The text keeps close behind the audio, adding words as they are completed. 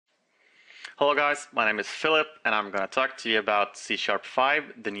Hello guys, my name is Filip and I'm going to talk to you about C#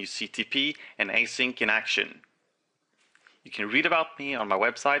 5, the new CTP, and async in action. You can read about me on my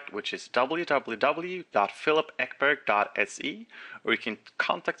website, which is www.philipekberg.se, or you can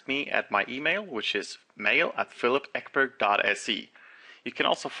contact me at my email, which is mail@philipekberg.se. You can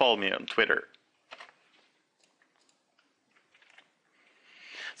also follow me on Twitter.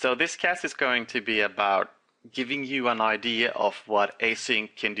 So this cast is going to be about giving you an idea of what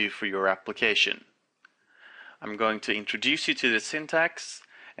async can do for your application. I'm going to introduce you to the syntax,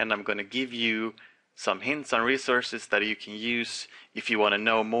 and I'm going to give you some hints and resources that you can use if you want to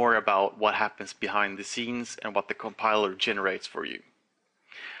know more about what happens behind the scenes and what the compiler generates for you.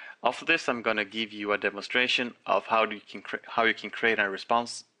 After this, I'm going to give you a demonstration of how you can create a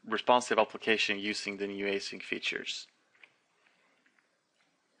responsive application using the new async features.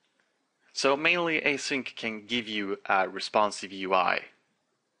 So mainly async can give you a responsive UI.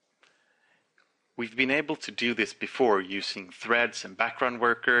 We've been able to do this before using threads and background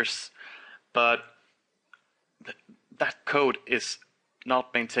workers, but that code is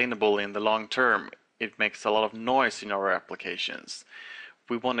not maintainable in the long term. It makes a lot of noise in our applications.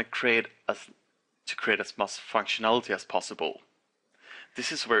 We want to create as much functionality as possible.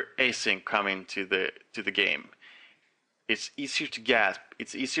 This is where async comes into the game. It's easier to grasp,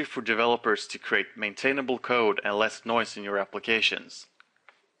 it's easier for developers to create maintainable code and less noise in your applications.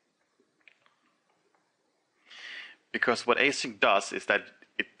 Because what async does is that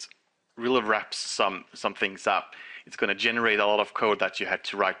it really wraps some things up. It's going to generate a lot of code that you had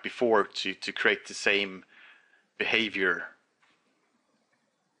to write before to create the same behavior.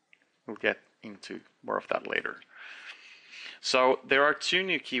 We'll get into more of that later. So there are two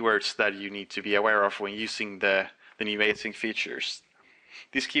new keywords that you need to be aware of when using the new async features.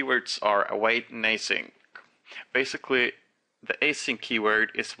 These keywords are await and async. Basically, the async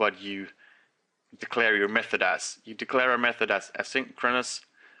keyword is what you declare your method as. You declare a method as asynchronous,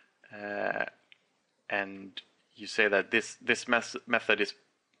 and you say that this method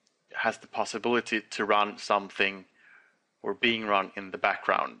has the possibility to run something or being run in the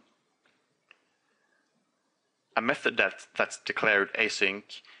background. A method that's declared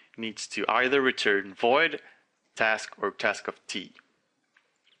async needs to either return void, task, or task of t.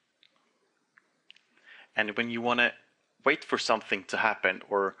 And when you want to wait for something to happen,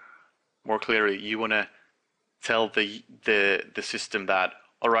 or more clearly, you want to tell the system that,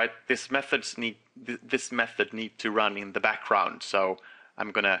 all right, this method need to run in the background, so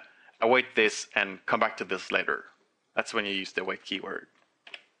I'm going to await this and come back to this later. That's when you use the await keyword.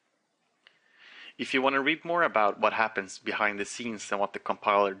 If you want to read more about what happens behind the scenes and what the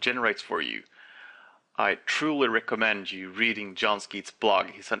compiler generates for you, I truly recommend you reading John Skeet's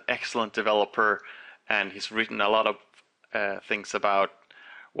blog. He's an excellent developer, and he's written a lot of things about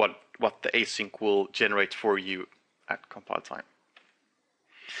what the async will generate for you at compile time.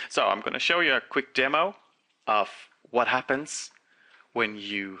 So I'm going to show you a quick demo of what happens when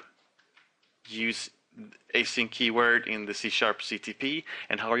you use async keyword in the C# CTP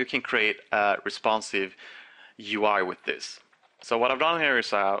and how you can create a responsive UI with this. So what I've done here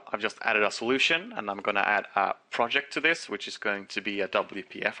is I've just added a solution, and I'm going to add a project to this, which is going to be a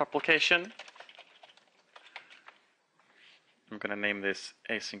WPF application. I'm going to name this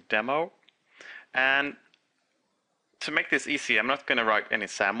async demo. And to make this easy, I'm not going to write any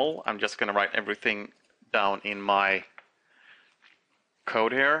SAML. I'm just going to write everything down in my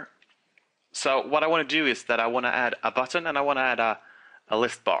code here. So what I want to do is that I want to add a button, and I want to add a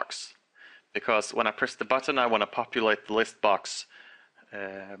list box. Because when I press the button, I want to populate the list box,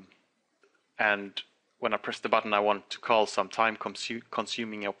 and when I press the button, I want to call some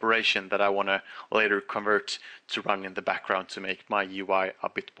time-consuming operation that I want to later convert to run in the background to make my UI a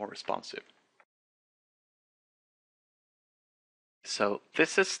bit more responsive. So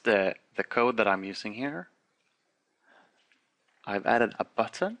this is the code that I'm using here. I've added a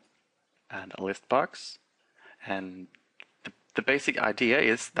button and a list box, and the basic idea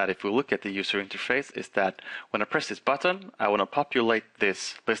is that if we look at the user interface, is that when I press this button, I want to populate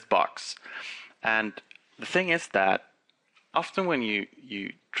this list box. And the thing is that often when you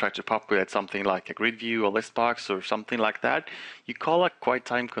try to populate something like a grid view or list box or something like that, you call a quite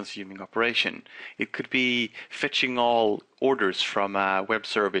time-consuming operation. It could be fetching all orders from a web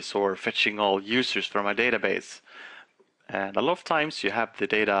service or fetching all users from a database. And a lot of times you have the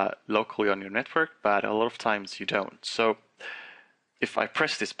data locally on your network, but a lot of times you don't. So if I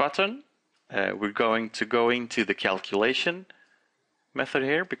press this button, we're going to go into the calculation method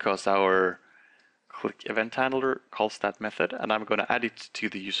here, because our click event handler calls that method, and I'm going to add it to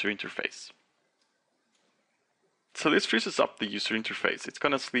the user interface. So this freezes up the user interface. It's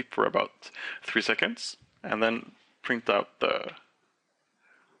going to sleep for about 3 seconds and then print out the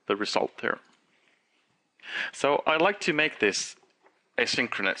result here. So I like to make this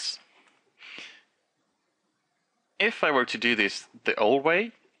asynchronous. If I were to do this the old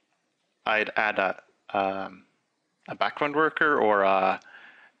way, I'd add a background worker or a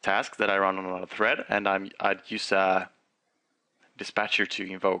task that I run on a thread, and I'd use a dispatcher to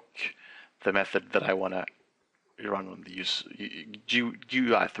invoke the method that I want to run on the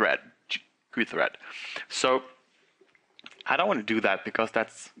GUI thread, GUI thread. So I don't want to do that because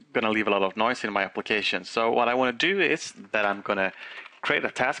that's going to leave a lot of noise in my application. So what I want to do is that I'm going to create a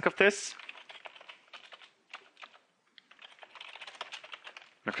task of this.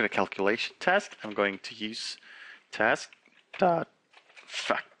 I'm going to create a calculation task. I'm going to use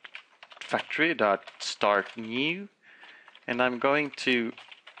task.factory.startNew, and I'm going to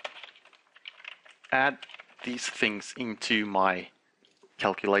add these things into my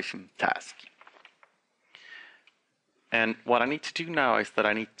calculation task. And what I need to do now is that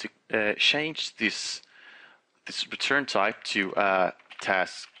I need to change this return type to a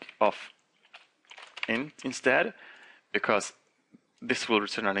task of int instead, because this will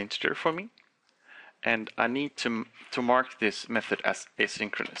return an integer for me. And I need to mark this method as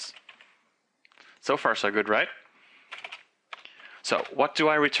asynchronous. So far so good, right? So what do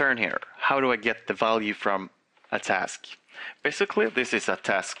I return here? How do I get the value from a task? Basically, this is a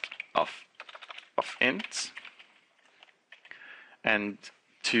task of int. And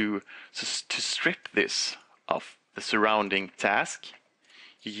to strip this of the surrounding task,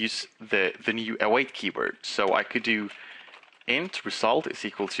 you use the new await keyword. So I could do int result is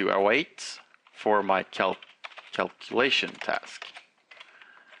equal to await for my calculation task.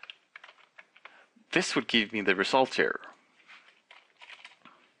 This would give me the result here.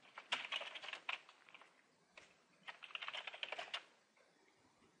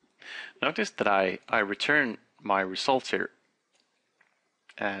 Notice that I return my result here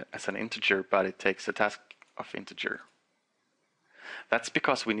as an integer, but it takes a task of integer. That's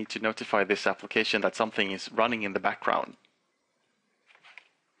because we need to notify this application that something is running in the background.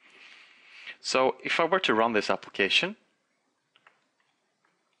 So if I were to run this application,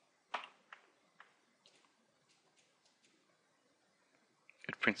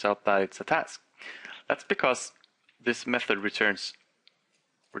 it prints out that it's a task. That's because this method returns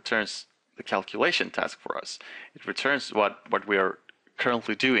the calculation task for us. It returns what we are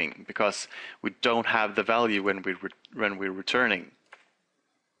currently doing, because we don't have the value when we're returning.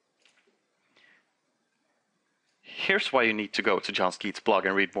 Here's why you need to go to John Skeet's blog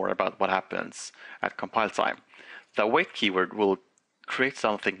and read more about what happens at compile time. The await keyword will create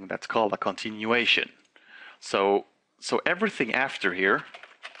something that's called a continuation. So everything after here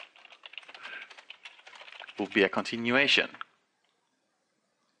will be a continuation.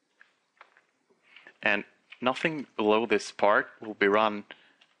 And nothing below this part will be run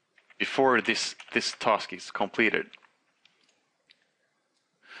before this task is completed.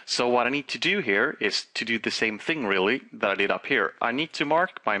 So what I need to do here is to do the same thing really that I did up here. I need to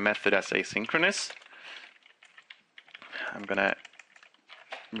mark my method as asynchronous. I'm gonna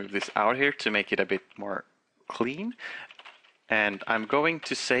move this out here to make it a bit more clean. And I'm going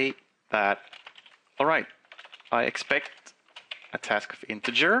to say that, all right, I expect a task of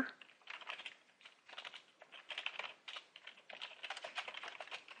integer.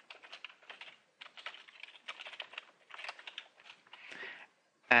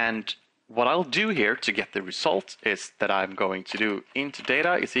 And what I'll do here to get the result is that I'm going to do int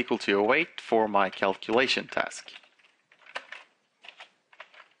data is equal to await for my calculation task.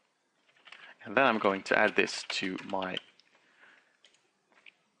 And then I'm going to add this to my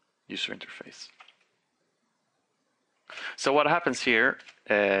user interface. So what happens here,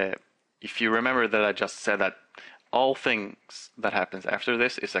 if you remember that I just said that all things that happens after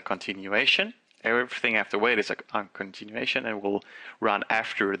this is a continuation. Everything after wait is a continuation and will run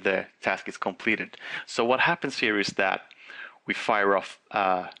after the task is completed. So what happens here is that we fire off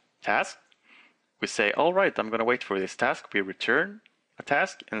a task. We say, all right, I'm going to wait for this task. We return a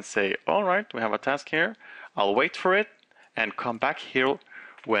task and say, all right, we have a task here. I'll wait for it and come back here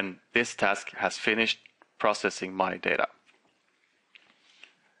when this task has finished processing my data.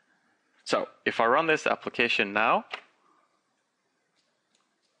 So if I run this application now,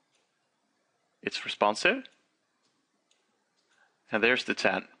 it's responsive, and there's the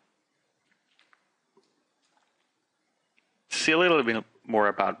 10. To see a little bit more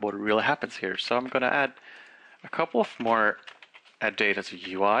about what really happens here, so I'm going to add a couple of more add data to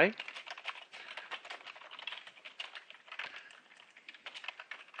UI.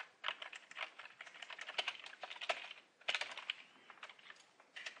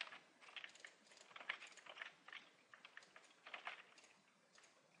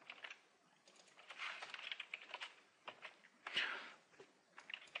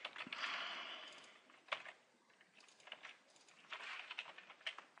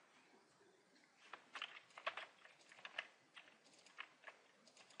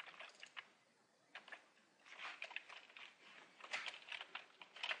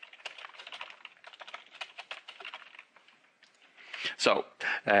 So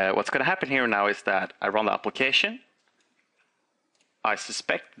what's going to happen here now is that I run the application. I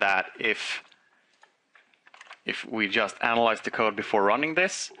suspect that if we just analyze the code before running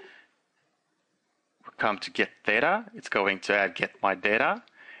this, we come to get data. It's going to add get my data.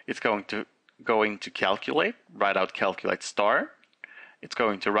 It's going to calculate, write out calculate star. It's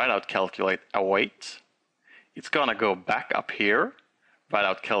going to write out calculate await. It's going to go back up here, write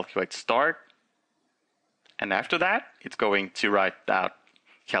out calculate start. And after that, it's going to write out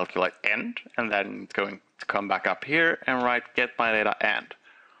calculate end. And then it's going to come back up here and write get my data end.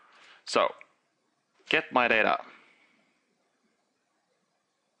 So get my data.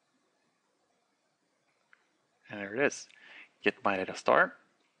 And there it is. Get my data start.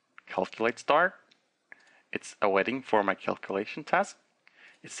 Calculate start. It's awaiting for my calculation task.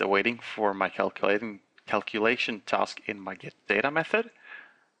 It's awaiting for my calculation task in my get data method.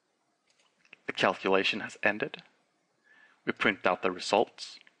 The calculation has ended. We print out the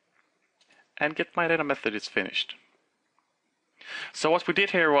results. And get my data method is finished. So what we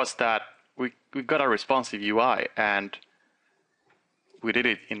did here was that we got a responsive UI and we did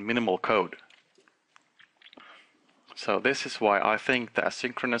it in minimal code. So this is why I think the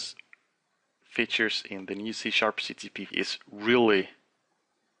asynchronous features in the new C# CTP is really,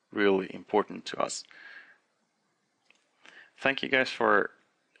 really important to us. Thank you guys for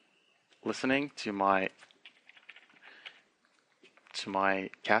listening to my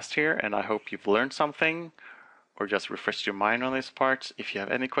cast here, and I hope you've learned something or just refreshed your mind on these parts. If you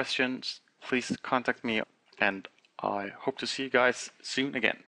have any questions, please contact me, and I hope to see you guys soon again.